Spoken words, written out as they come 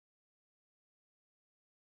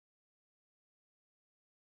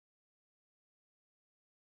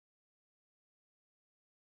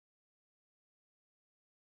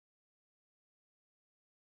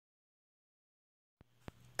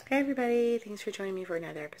Hi everybody, thanks for joining me for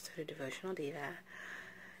another episode of Devotional Diva.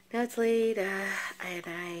 Now it's late, and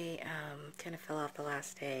I kind of fell off the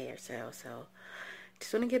last day or so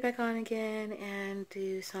just want to get back on again and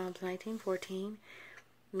do Psalms 19:14.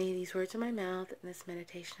 May these words of my mouth and this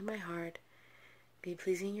meditation of my heart be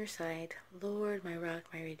pleasing in your sight, Lord, my rock,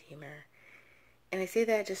 my redeemer. And I say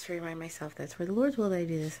that just to remind myself that's for the Lord's will that I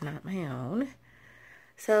do this, not my own.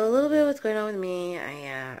 So a little bit of what's going on with me,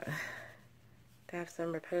 I have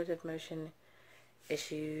some repetitive motion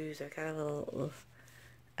issues. I've got a little,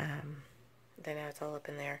 then now it's all up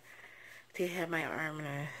in there. I have my arm in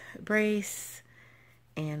a brace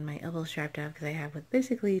and my elbow strapped up because I have with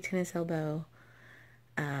basically tennis elbow.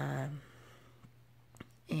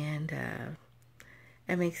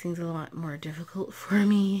 It makes things a lot more difficult for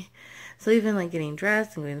me. So even like getting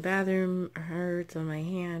dressed and going to the bathroom hurts on my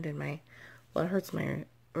hand and it hurts my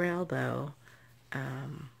elbow.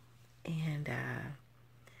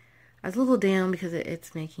 I was a little down because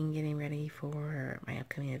it's making getting ready for my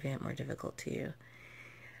upcoming event more difficult too.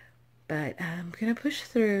 But I'm going to push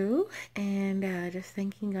through and just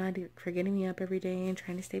thanking God for getting me up every day and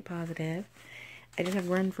trying to stay positive. I just have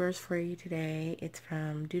one verse for you today. It's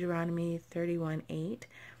from Deuteronomy 31:8.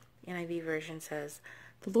 NIV version says,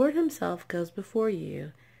 "The Lord himself goes before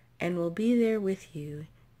you and will be there with you.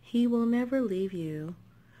 He will never leave you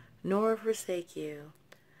nor forsake you.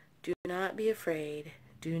 Do not be afraid.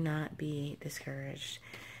 Do not be discouraged."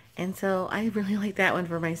 And so I really like that one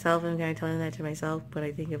for myself. I'm kind of telling that to myself, but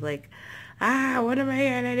I think of like, what am I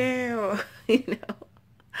going to do?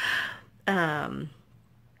 I'm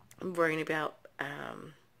worrying about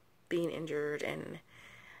being injured and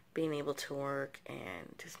being able to work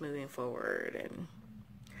and just moving forward.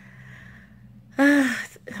 And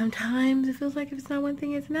sometimes it feels like if it's not one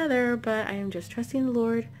thing, it's another, but I am just trusting the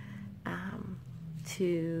Lord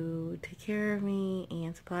to take care of me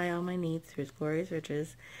and supply all my needs through his glorious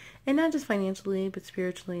riches, and not just financially, but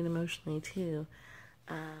spiritually and emotionally too,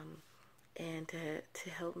 and to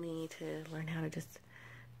help me to learn how to just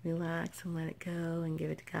relax and let it go and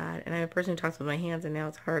give it to God. And I'm a person who talks with my hands, and now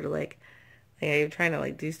it's hard to like I'm trying to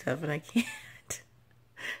like do stuff and I can't.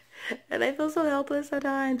 And I feel so helpless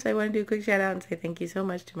sometimes. I want to do a quick shout out and say thank you so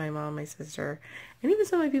much to my mom, my sister, and even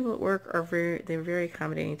some of my people at work they're very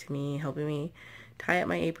accommodating to me, helping me tie up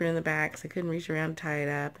my apron in the back because I couldn't reach around to tie it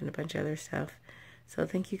up, and a bunch of other stuff. So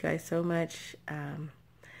thank you guys so much.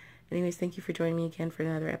 Anyways, thank you for joining me again for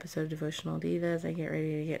another episode of Devotional Diva as I get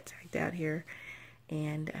ready to get tagged out here.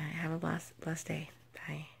 And have a blessed day.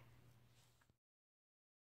 Bye.